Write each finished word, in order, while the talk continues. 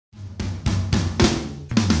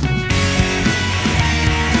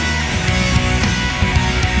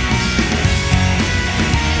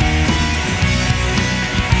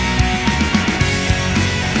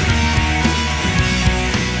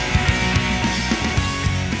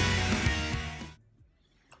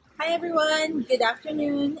Hi everyone, good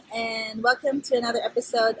afternoon, and welcome to another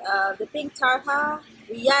episode of the Pink Tarha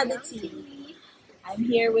Reality. I'm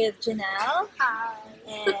here with Janelle, Hi.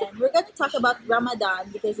 and we're going to talk about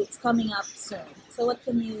Ramadan because it's coming up soon. So, what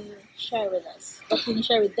can you share with us? What can you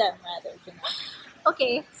share with them, rather, Janelle?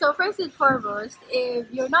 Okay, so first and foremost, if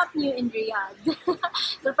you're not new in Riyadh,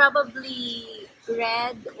 you probably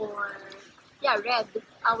read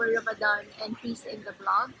our Ramadan entries in the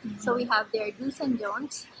blog. So we have their do's and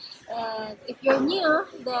don'ts. And if you're new,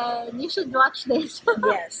 then you should watch this.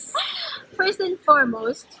 Yes. First and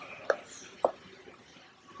foremost,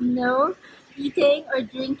 no eating or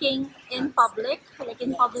drinking in public, like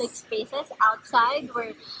in public spaces outside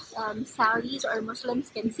where Saudis or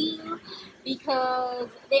Muslims can see you, because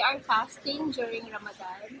they are fasting during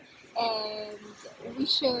Ramadan, and we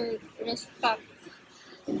should respect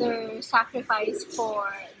their sacrifice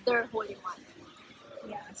for their holy month.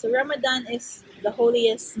 Yeah, so Ramadan is the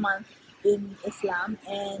holiest month in Islam,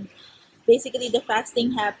 and basically the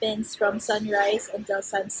fasting happens from sunrise until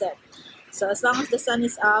sunset. So, as long as the sun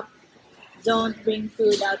is up, don't bring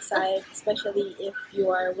food outside, especially if you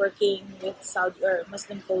are working with Saudi or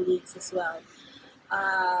Muslim colleagues as well.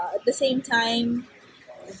 At the same time,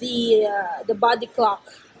 the body clock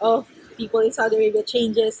of people in Saudi Arabia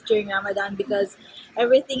changes during Ramadan because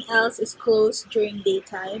everything else is closed during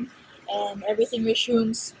daytime, and everything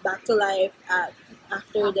resumes back to life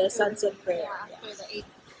after the sunset prayer. Yeah, after the 8.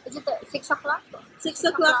 Is it the 6 o'clock? 6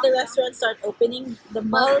 o'clock, the restaurants start opening. The But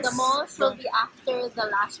malls, the malls will be after the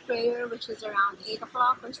last prayer, which is around 8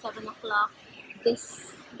 o'clock or 7 o'clock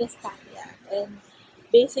this time. yeah, and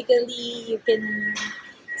basically you can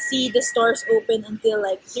see the stores open until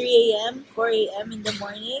like 3 a.m., 4 a.m. in the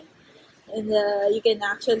morning, and you can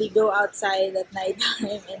actually go outside at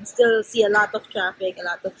nighttime and still see a lot of traffic, a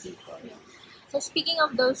lot of people. So speaking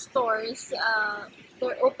of those stores,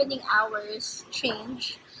 their opening hours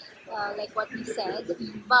change, like what we said.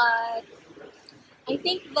 But I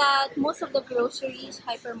think that most of the groceries,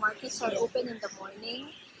 hypermarkets are open in the morning,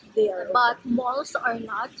 They are but malls are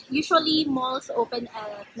not. Usually malls open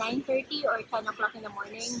at 9:30 or 10 o'clock in the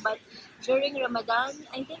morning, but during Ramadan,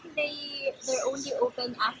 I think they're only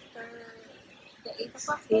open after the 8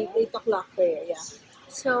 o'clock eight, prayer. 8 o'clock prayer. Yeah,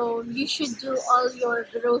 So you should do all your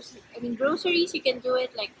groceries you can do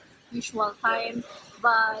it like usual time,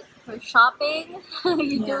 but for shopping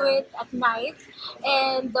you do Yeah. it at night,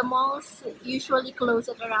 and the malls usually close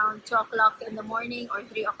at around 2 o'clock in the morning or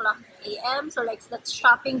 3 o'clock a.m. So like that's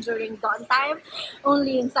shopping during dawn time,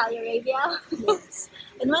 only in Saudi Arabia. yes.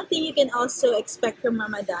 And one thing you can also expect from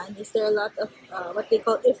Ramadan is there are a lot of what they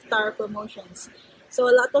call iftar promotions. So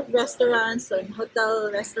a lot of restaurants and hotel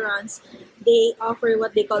restaurants, they offer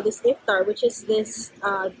what they call this iftar, which is this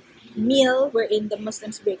meal wherein the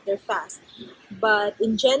Muslims break their fast. But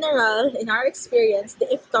in general, in our experience, the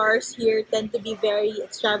iftars here tend to be very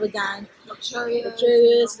extravagant,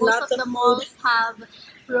 luxurious, Most lots of of the food. malls have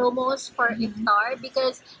promos for Mhm. iftar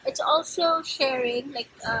because it's also sharing, like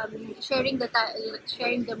sharing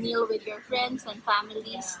the meal with your friends and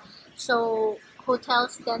families. Yeah. So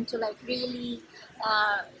hotels tend to like really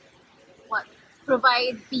uh, what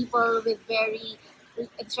provide people with very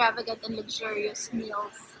extravagant and luxurious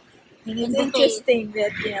meals And it's and buffets. interesting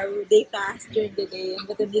that they fast during the day and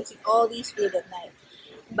but then they eat all these food at night.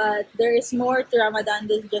 But there is more to Ramadan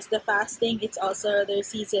than just the fasting. It's also their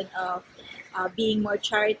season of being more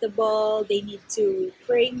charitable. They need to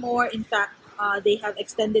pray more. In fact, they have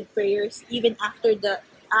extended prayers even after the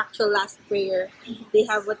actual last prayer. They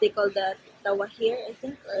have what they call the tawahir, I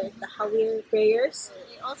think, or the hawir prayers.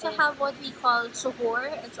 They also And have what we call suhoor.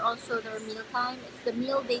 It's also their meal time. It's the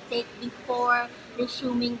meal they take before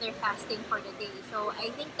resuming their fasting for the day. So I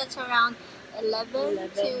think that's around 11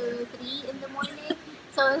 to 3 in the morning.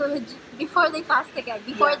 So before they fast again,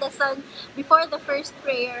 before Yeah. the sun, before the first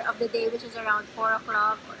prayer of the day, which is around 4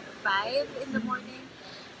 o'clock or 5 in the morning,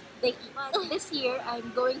 they eat. But this year,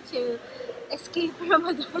 I'm going to escape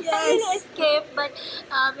Ramadan. I will Yes. escape, but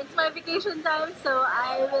it's my vacation time, so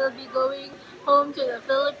I will be going home to the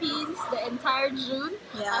Philippines the entire June.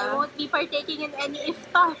 I Yeah. won't be partaking in any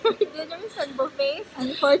iftar dinners and buffets.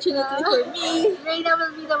 Unfortunately for me. Reina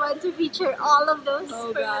will be the one to feature all of those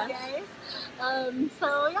Oh for gosh. you guys. So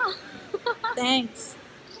yeah, Thanks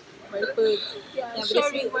for food. yeah, Yeah, because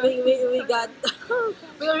sharing more food we for got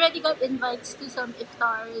we already got invites to some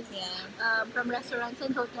iftars yeah. from restaurants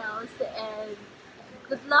and hotels, and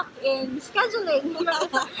good luck in scheduling.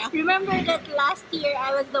 Remember that last year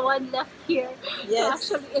I was the one left here Yes.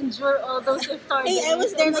 to actually endure all those iftar Hey, I dinners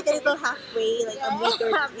was there and like a little buffets. halfway, like a week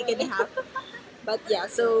or week and a half. But yeah,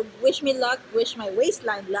 so wish me luck, wish my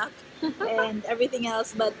waistline luck, and everything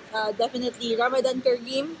else. But definitely Ramadan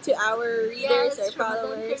Kareem to our readers, our Yes, Ramadan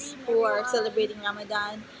followers Kareem, who are everyone. celebrating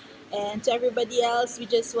Ramadan. And to everybody else, we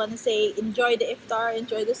just want to say enjoy the iftar,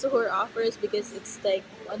 enjoy the suhoor offers, because it's like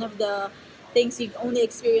one of the things you only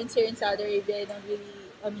experience here in Saudi Arabia. You don't really,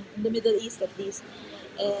 I mean, in the Middle East at least,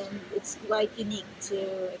 and it's quite unique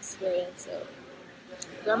to experience. So,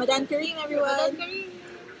 Ramadan Kareem, Ramadan everyone! Kareem.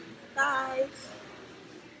 Bye!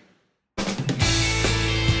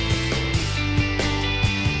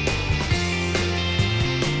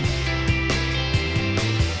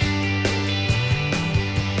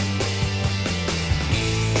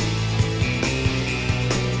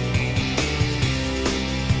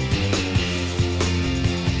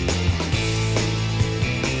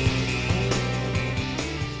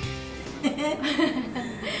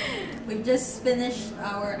 We've just finished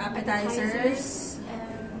our appetizers.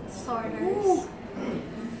 And starters.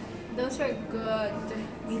 Those are good.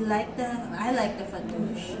 I like the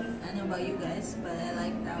fatouche. I don't know about you guys, but I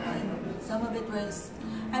like that one. Some of it was,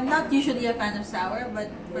 I'm not usually a fan of sour, but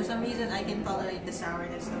for some reason I can tolerate the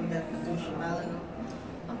sourness of the fatouche a while ago.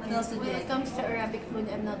 What else did When you it like? comes to Arabic food,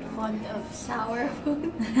 I'm not fond of sour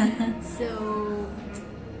food. So,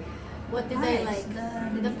 what did I Pies,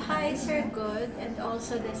 like? The pies are good, and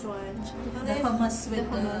also this one. The hummus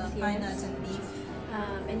with the hummus, pine yes. nuts and beef.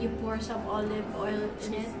 And you pour some olive oil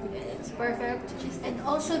in it, and it's perfect. And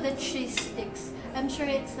also the cheese sticks. I'm sure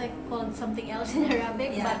it's like called something else in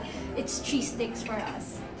Arabic, Yeah. but it's cheese sticks for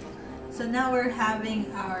us. So now we're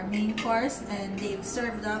having our main course, and they've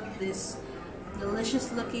served up this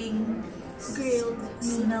delicious looking Grilled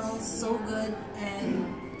smells so good, and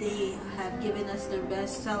they have given us their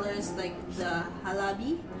best sellers like the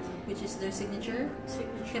halabi, which is their signature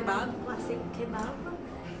kebab. Classic kebab.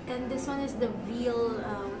 And this one is the veal,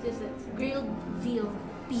 what is it? Grilled veal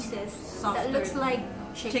pieces. Softer that looks like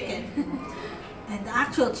chicken. And the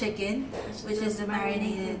actual chicken, which is the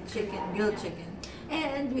marinated chicken, grilled chicken.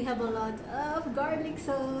 And we have a lot of garlic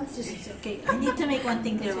sauce. Okay, I need to make one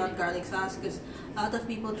thing clear about garlic sauce, because a lot of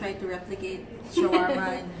people try to replicate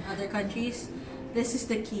shawarma in other countries. This is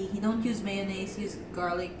the key. You don't use mayonnaise, use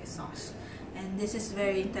garlic sauce. And this is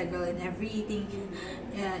very integral in every eating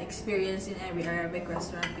experience in every Arabic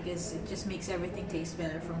restaurant, because it just makes everything taste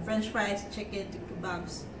better. From French fries, chicken to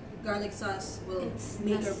kebabs, garlic sauce will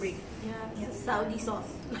make or break. Yeah, it's a Saudi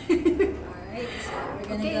sauce. Alright, so we're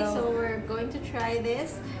gonna Okay, go. so we're going to try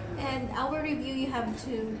this. And our review, you have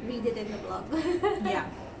to read it in the blog. Yeah.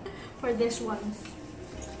 For this one.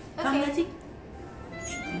 Come, let's see.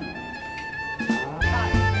 Let's see.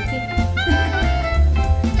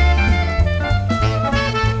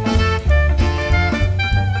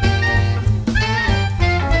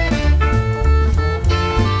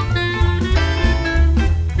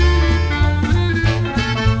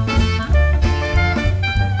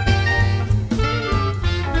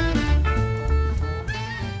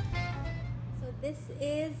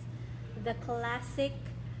 The classic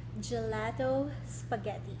gelato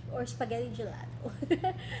spaghetti or spaghetti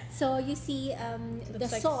gelato. So you see the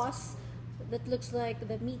Looks like sauce that looks like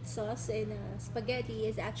the meat sauce in spaghetti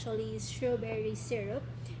is actually strawberry syrup,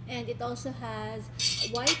 and it also has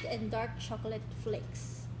white and dark chocolate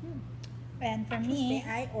flakes. And for me,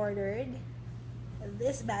 I ordered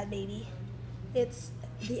this bad baby. It's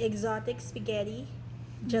the exotic spaghetti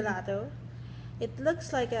gelato. It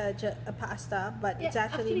looks like a pasta, but it's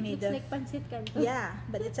actually made it of looks like pancit canton. yeah,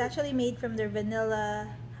 but it's actually made from their vanilla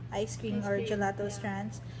ice cream or gelato yeah.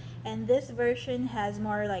 strands. And this version has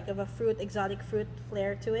more like of a exotic fruit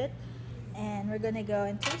flair to it. And we're gonna go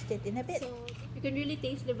and taste it in a bit. So you can really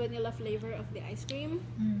taste the vanilla flavor of the ice cream.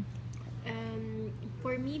 And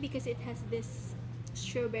for me, because it has this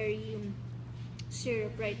strawberry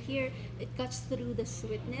syrup right here, it cuts through the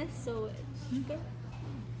sweetness. So it's okay.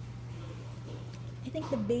 I think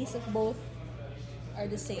the base of both are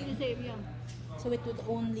the It's the same. same, yeah. So it would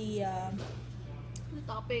only The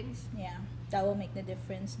toppings. yeah, that will make the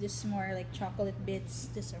difference. This is more like chocolate bits.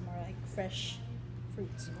 This are more like fresh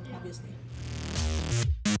fruits, obviously.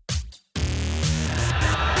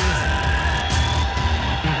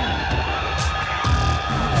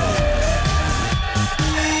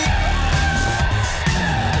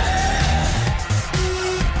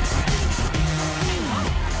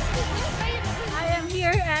 I am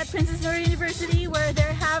here at Princess Noor University, where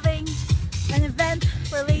they're having an event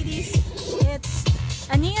for ladies. It's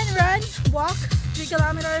a neon run, walk 3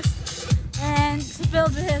 kilometers, and it's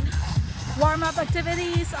filled with warm-up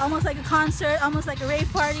activities, almost like a concert, almost like a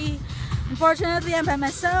rave party. Unfortunately, I'm by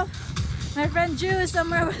myself. My friend Drew is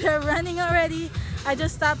somewhere where they're running already. I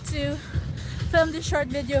just stopped to film this short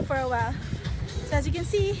video for a while. So as you can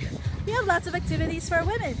see, we have lots of activities for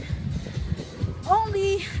women.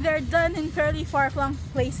 Only they're done in fairly far-flung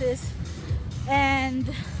places, and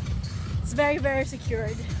it's very, very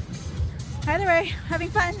secured. Either way, having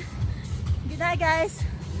fun. Good night, guys.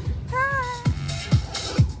 Bye.